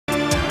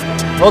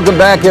Welcome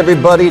back,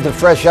 everybody, to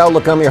Fresh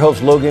Outlook. I'm your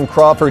host, Logan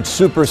Crawford.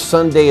 Super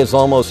Sunday is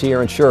almost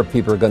here, and sure,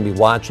 people are going to be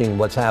watching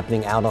what's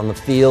happening out on the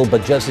field,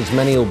 but just as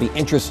many will be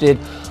interested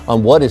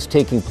on what is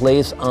taking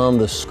place on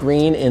the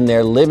screen in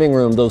their living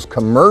room. Those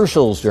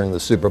commercials during the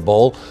Super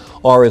Bowl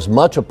are as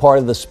much a part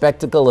of the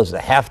spectacle as the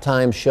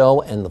halftime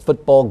show and the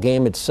football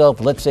game itself.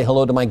 Let's say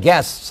hello to my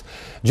guests.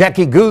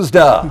 Jackie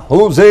Guzda,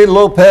 Jose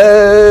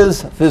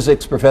Lopez,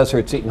 physics professor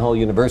at Seton Hall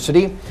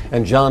University,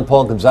 and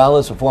Gian-Paul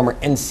Gonzalez, a former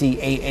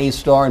NCAA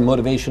star and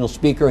motivational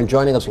speaker. And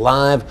joining us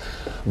live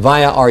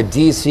via our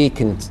DC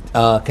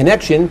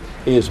connection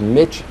is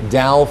Mitch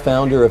Dowell,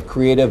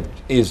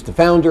 is the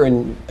founder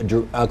and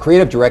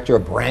creative director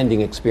of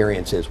Branding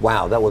Experiences.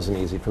 Wow, that wasn't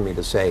easy for me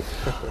to say.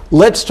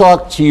 Let's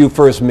talk to you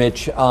first,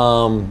 Mitch,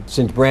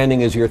 since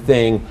branding is your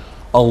thing.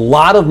 A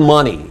lot of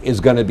money is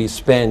going to be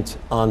spent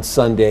on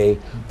Sunday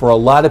for a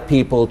lot of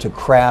people to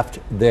craft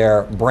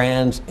their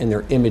brands and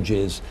their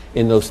images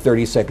in those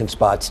 30-second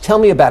spots. Tell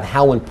me about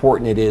how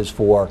important it is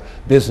for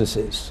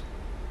businesses.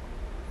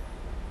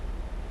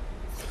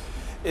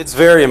 It's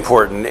very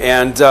important,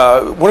 and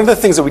one of the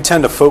things that we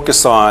tend to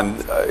focus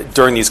on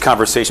during these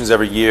conversations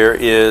every year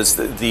is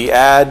the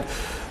ad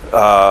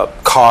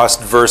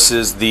cost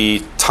versus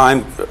the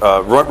time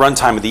run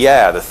time of the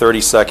ad, the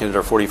 30-second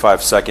or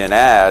 45-second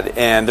ad.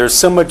 And there's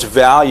so much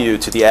value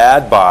to the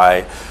ad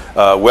buy,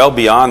 well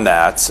beyond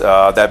that.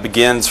 That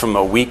begins from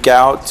a week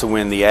out to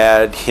when the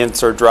ad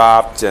hints are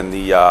dropped and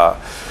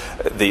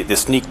the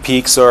sneak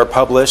peeks are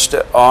published,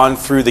 on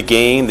through the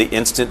game, the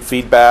instant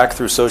feedback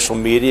through social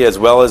media, as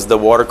well as the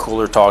water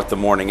cooler talk the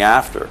morning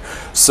after.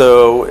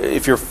 So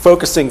if you're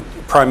focusing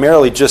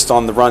primarily just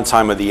on the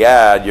runtime of the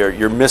ad,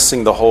 you're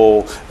missing the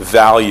whole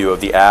value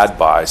of the ad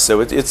buy.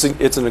 So it's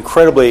an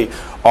incredibly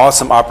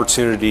awesome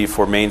opportunity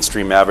for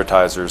mainstream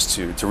advertisers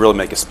to really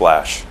make a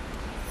splash.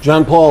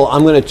 Gian-Paul,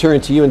 I'm going to turn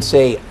to you and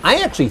say,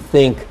 I actually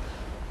think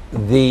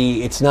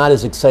it's not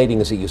as exciting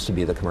as it used to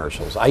be, the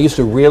commercials. I used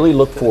to really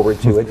look forward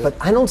to it, but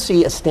I don't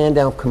see a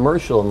standout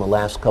commercial in the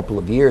last couple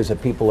of years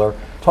that people are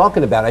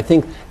talking about. I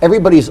think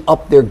everybody's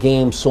upped their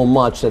game so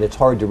much that it's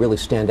hard to really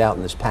stand out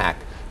in this pack.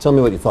 Tell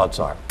me what your thoughts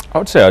are. I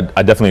would say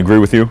I definitely agree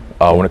with you.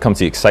 When it comes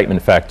to the excitement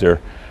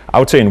factor, I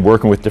would say in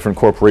working with different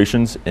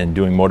corporations and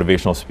doing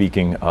motivational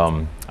speaking,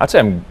 I'd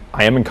say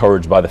I am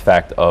encouraged by the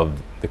fact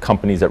of the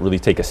companies that really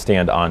take a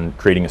stand on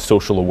creating a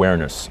social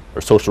awareness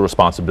or social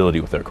responsibility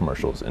with their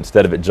commercials,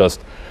 instead of it just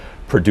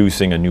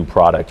producing a new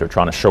product or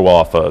trying to show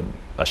off a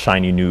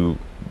shiny new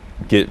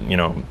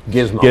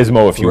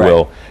gizmo, if you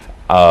will.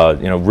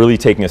 Really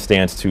taking a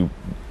stance to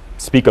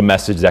speak a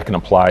message that can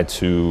apply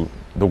to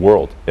the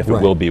world, if it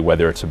will be,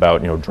 whether it's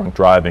about drunk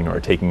driving or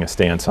taking a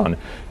stance on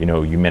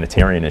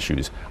humanitarian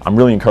issues. I'm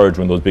really encouraged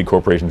when those big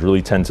corporations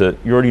really tend to,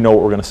 you already know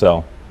what we're going to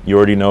sell, you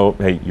already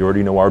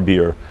know our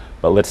beer,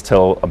 but let's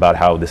tell about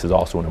how this is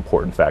also an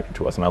important factor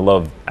to us. And I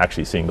love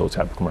actually seeing those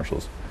type of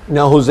commercials.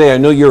 Now, Jose, I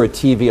know you're a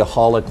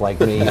TV-aholic like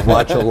me. You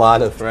watch a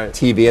lot of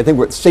TV. I think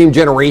we're the same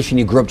generation.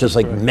 You grew up just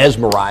like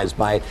mesmerized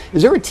by it.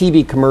 Is there a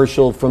TV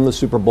commercial from the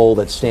Super Bowl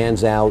that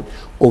stands out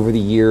over the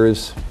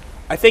years?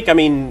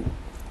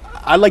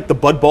 I like the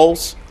Bud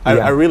Bowls.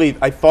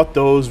 I thought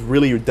those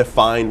really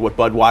defined what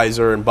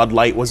Budweiser and Bud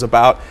Light was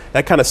about.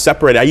 That kind of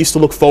separated. I used to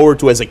look forward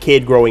to, as a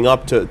kid growing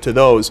up, to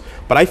those.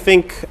 But I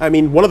think,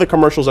 one of the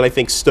commercials that I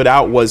think stood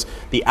out was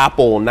the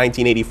Apple in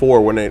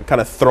 1984, when it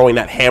kind of throwing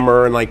that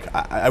hammer. And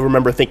I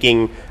remember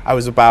thinking, I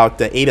was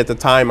about 8 at the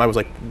time. I was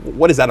like,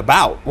 what is that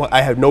about? Well,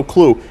 I had no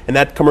clue. And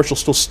that commercial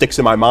still sticks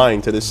in my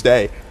mind to this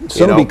day.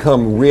 Some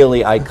become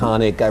really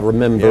iconic. I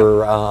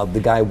remember the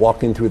guy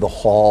walking through the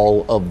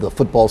hall of the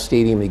football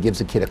stadium. He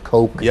gives a kid a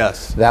Coke.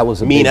 Yes. That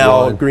was a Mean big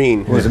Al one.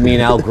 Green. Was it Mean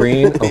Al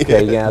Green?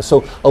 Okay, yeah.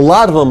 So a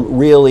lot of them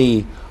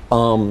really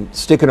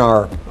stick in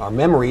our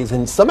memories,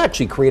 and some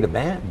actually create a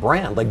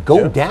brand. Like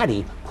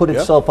GoDaddy put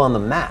itself on the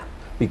map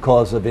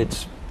because of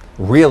its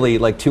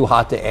really too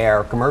hot to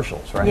air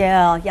commercials, right?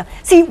 Yeah.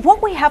 See,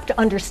 what we have to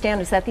understand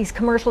is that these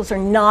commercials are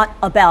not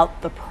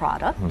about the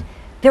product.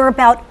 They're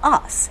about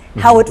us,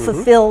 how it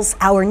fulfills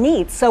our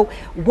needs. So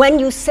when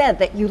you said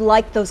that you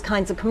liked those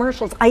kinds of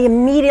commercials, I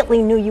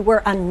immediately knew you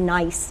were a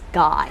nice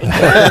guy,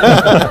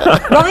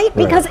 right?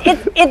 Because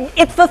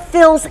it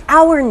fulfills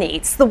our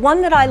needs. The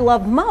one that I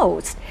love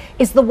most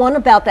is the one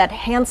about that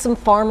handsome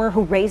farmer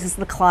who raises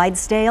the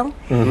Clydesdale,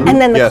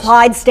 and then the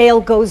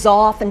Clydesdale goes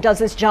off and does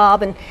his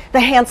job, and the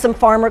handsome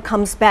farmer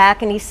comes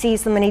back and he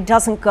sees them and he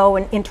doesn't go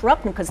and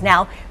interrupt him because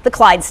now the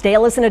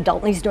Clydesdale is an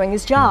adult and he's doing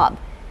his job.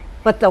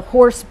 But the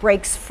horse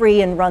breaks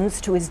free and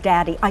runs to his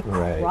daddy. I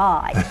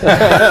cry.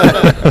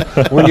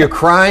 When you're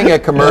crying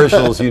at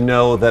commercials, you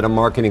know that a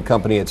marketing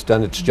company has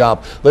done its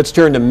job. Let's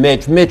turn to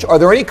Mitch. Mitch, are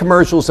there any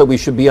commercials that we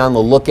should be on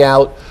the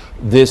lookout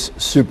this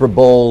Super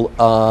Bowl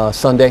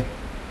Sunday?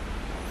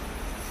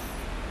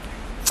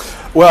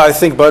 Well, I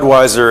think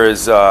Budweiser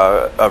is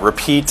a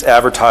repeat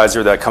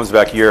advertiser that comes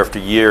back year after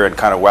year and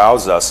kind of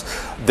wows us.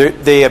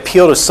 They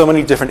appeal to so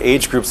many different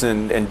age groups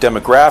and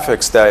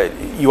demographics that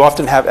you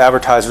often have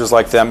advertisers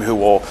like them who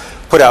will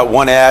put out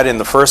one ad in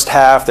the first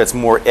half that's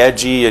more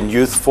edgy and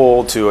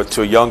youthful to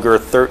a younger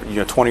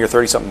 20 or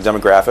 30 something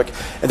demographic,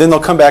 and then they'll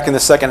come back in the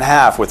second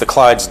half with the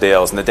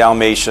Clydesdales and the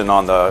Dalmatian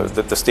on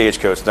the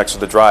stagecoach next to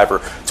the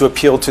driver to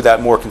appeal to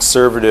that more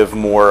conservative,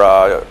 more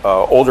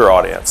older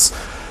audience.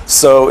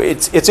 So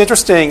it's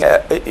interesting.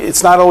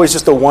 It's not always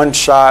just a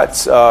one-shot,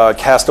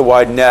 cast a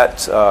wide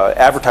net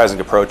advertising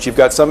approach. You've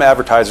got some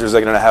advertisers that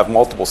are going to have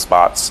multiple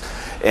spots.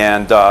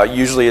 And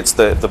usually it's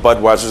the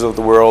Budweisers of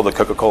the world, the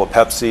Coca-Cola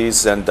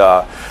Pepsis, and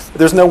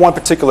there's no one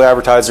particular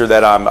advertiser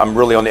that I'm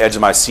really on the edge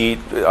of my seat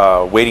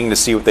waiting to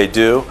see what they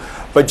do,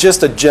 but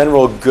just a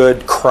general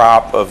good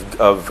crop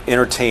of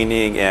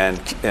entertaining and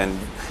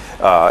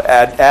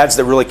ads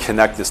that really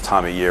connect this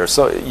time of year.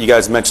 So you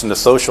guys mentioned the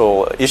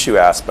social issue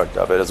aspect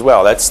of it as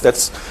well.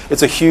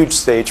 It's a huge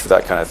stage for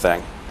that kind of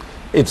thing.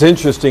 It's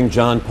interesting,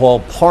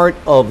 Gian-Paul. Part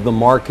of the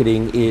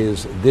marketing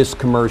is this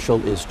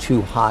commercial is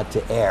too hot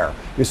to air.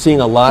 You're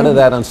seeing a lot of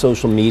that on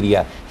social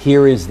media.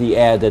 Here is the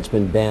ad that's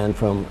been banned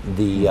from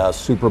the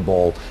Super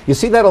Bowl. You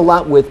see that a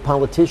lot with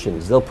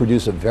politicians. They'll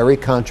produce a very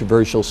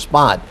controversial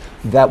spot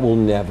that will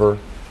never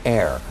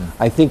air.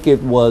 I think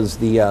it was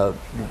the,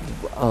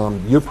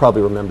 you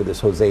probably remember this,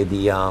 Jose,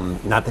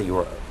 not that you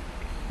were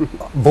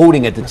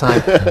voting at the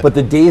time, but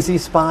the Daisy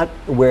spot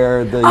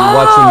where you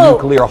watch the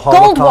nuclear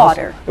holocaust.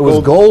 Goldwater. It was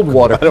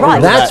Goldwater.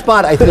 Right. That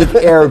spot I think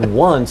aired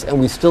once, and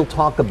we still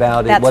talk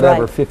about it, That's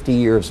whatever, right. 50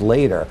 years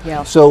later.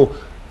 Yeah. So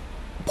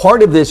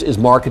part of this is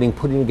marketing,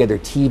 putting together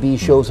TV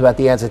shows about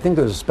the ads. I think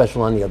there was a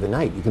special on the other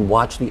night. You can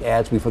watch the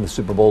ads before the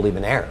Super Bowl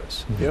even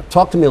airs. Yeah.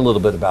 Talk to me a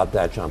little bit about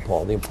that,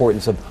 Gian-Paul, the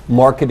importance of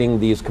marketing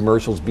these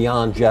commercials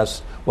beyond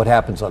just what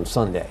happens on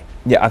Sunday.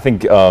 Yeah, I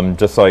think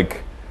just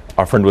like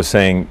our friend was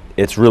saying,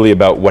 it's really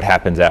about what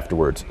happens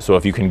afterwards. So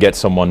if you can get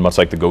someone, much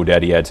like the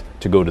GoDaddy ads,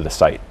 to go to the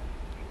site,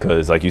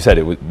 because like you said,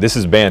 this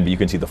is banned, but you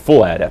can see the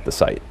full ad at the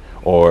site,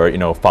 or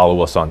follow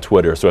us on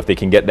Twitter. So if they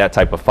can get that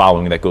type of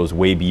following that goes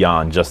way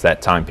beyond just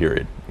that time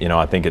period,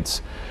 I think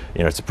it's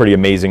pretty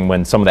amazing.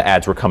 When some of the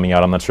ads were coming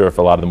out, I'm not sure if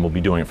a lot of them will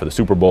be doing it for the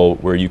Super Bowl,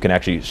 where you can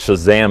actually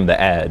Shazam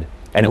the ad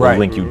and it will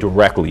link you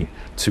directly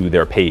to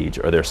their page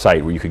or their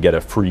site, where you could get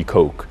a free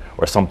Coke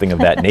or something of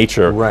that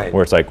nature,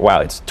 where it's like, wow,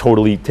 it's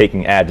totally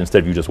taking ads instead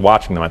of you just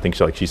watching them. I think,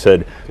 like she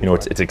said,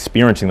 it's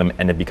experiencing them,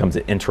 and it becomes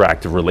an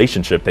interactive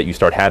relationship that you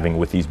start having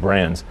with these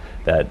brands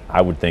that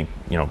I would think,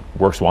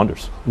 works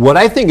wonders. What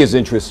I think is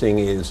interesting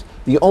is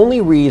the only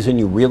reason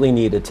you really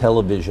need a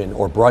television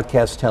or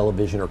broadcast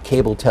television or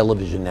cable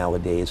television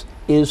nowadays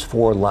is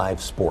for live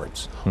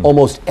sports.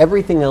 Almost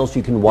everything else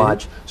you can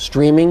watch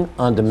streaming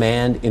on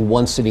demand in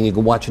one sitting. You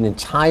can watch an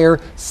entire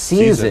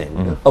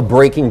season of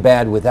Breaking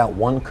Bad without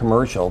one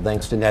commercial,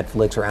 thanks to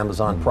Netflix or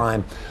Amazon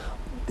Prime.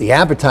 The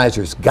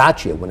advertisers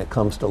got you when it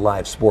comes to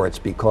live sports,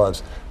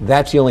 because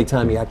that's the only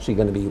time you're actually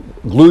going to be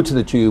glued to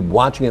the tube,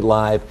 watching it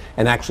live,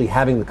 and actually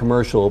having the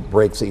commercial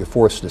breaks that you're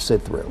forced to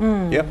sit through.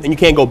 Yeah, and you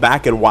can't go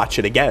back and watch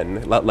it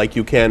again like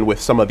you can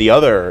with some of the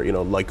other,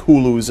 like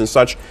Hulu's and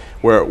such,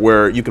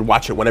 where you can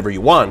watch it whenever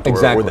you want, or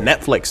the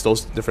Netflix,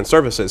 those different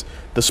services.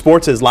 The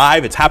sports is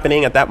live; it's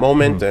happening at that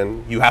moment,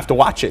 and you have to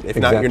watch it. If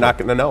not, you're not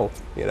going to know.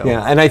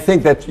 Yeah, and I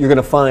think that you're going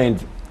to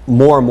find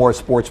more and more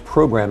sports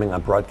programming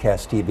on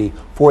broadcast TV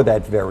for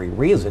that very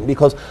reason,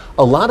 because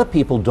a lot of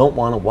people don't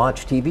want to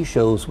watch TV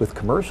shows with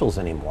commercials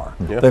anymore.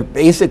 They're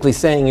basically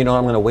saying,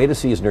 I'm going to wait a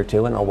season or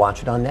two and I'll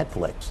watch it on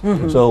Netflix.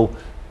 So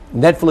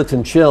Netflix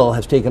and chill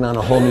has taken on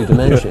a whole new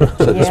dimension,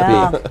 so to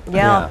speak.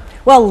 Yeah.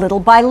 Well, little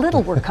by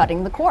little, we're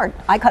cutting the cord.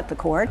 I cut the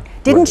cord.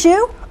 Didn't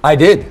you? I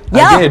did.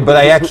 Yeah. I did, but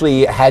I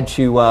actually had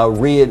to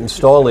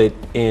reinstall it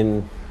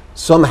in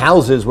some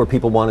houses where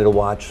people wanted to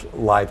watch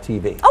live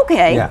TV.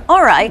 Okay, Yeah.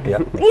 all right. Yeah.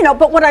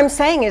 But what I'm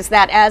saying is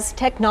that as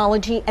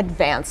technology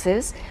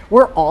advances,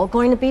 we're all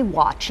going to be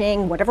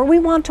watching whatever we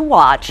want to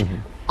watch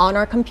on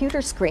our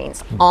computer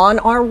screens, on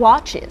our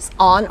watches,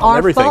 on our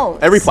everything,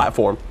 phones. every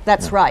platform.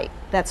 That's right.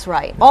 That's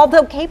right.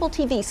 Although cable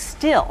TV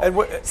still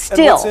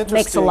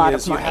makes a lot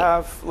of money. You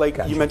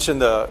have, you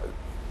mentioned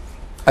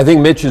I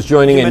think Mitch is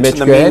joining in. Mitch,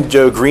 the go ahead. Mean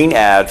Joe Green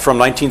ad from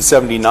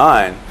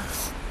 1979.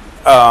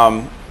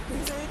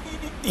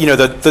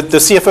 The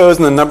CFOs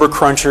and the number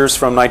crunchers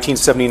from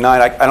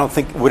 1979, I don't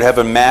think would have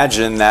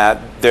imagined that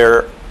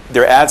their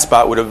ad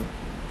spot would have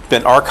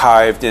been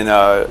archived in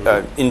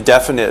an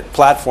indefinite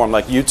platform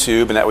like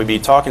YouTube, and that we'd be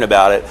talking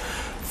about it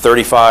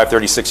 35,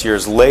 36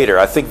 years later.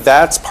 I think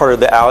that's part of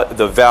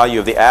the value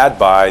of the ad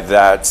buy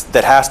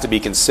that has to be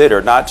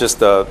considered, not just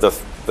the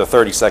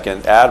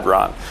 30-second ad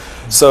run.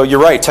 So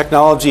you're right,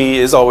 technology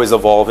is always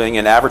evolving,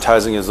 and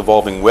advertising is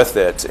evolving with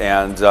it.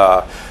 And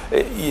to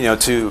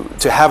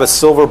have a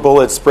silver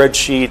bullet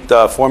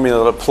spreadsheet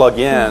formula to plug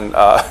in,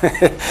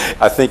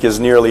 I think is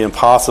nearly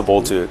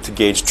impossible to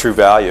gauge true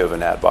value of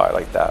an ad buy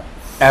like that.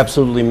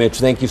 Absolutely, Mitch.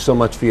 Thank you so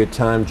much for your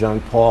time,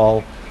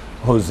 Gian-Paul,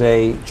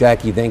 Jose,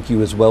 Jackie. Thank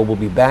you as well. We'll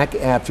be back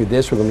after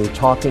this. We're going to be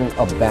talking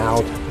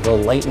about the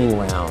lightning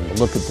round. A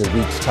look at the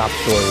week's top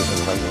stories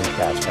in lightning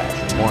fast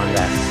fashion. More on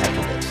that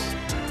after this.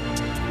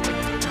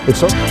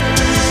 It's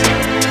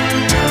okay.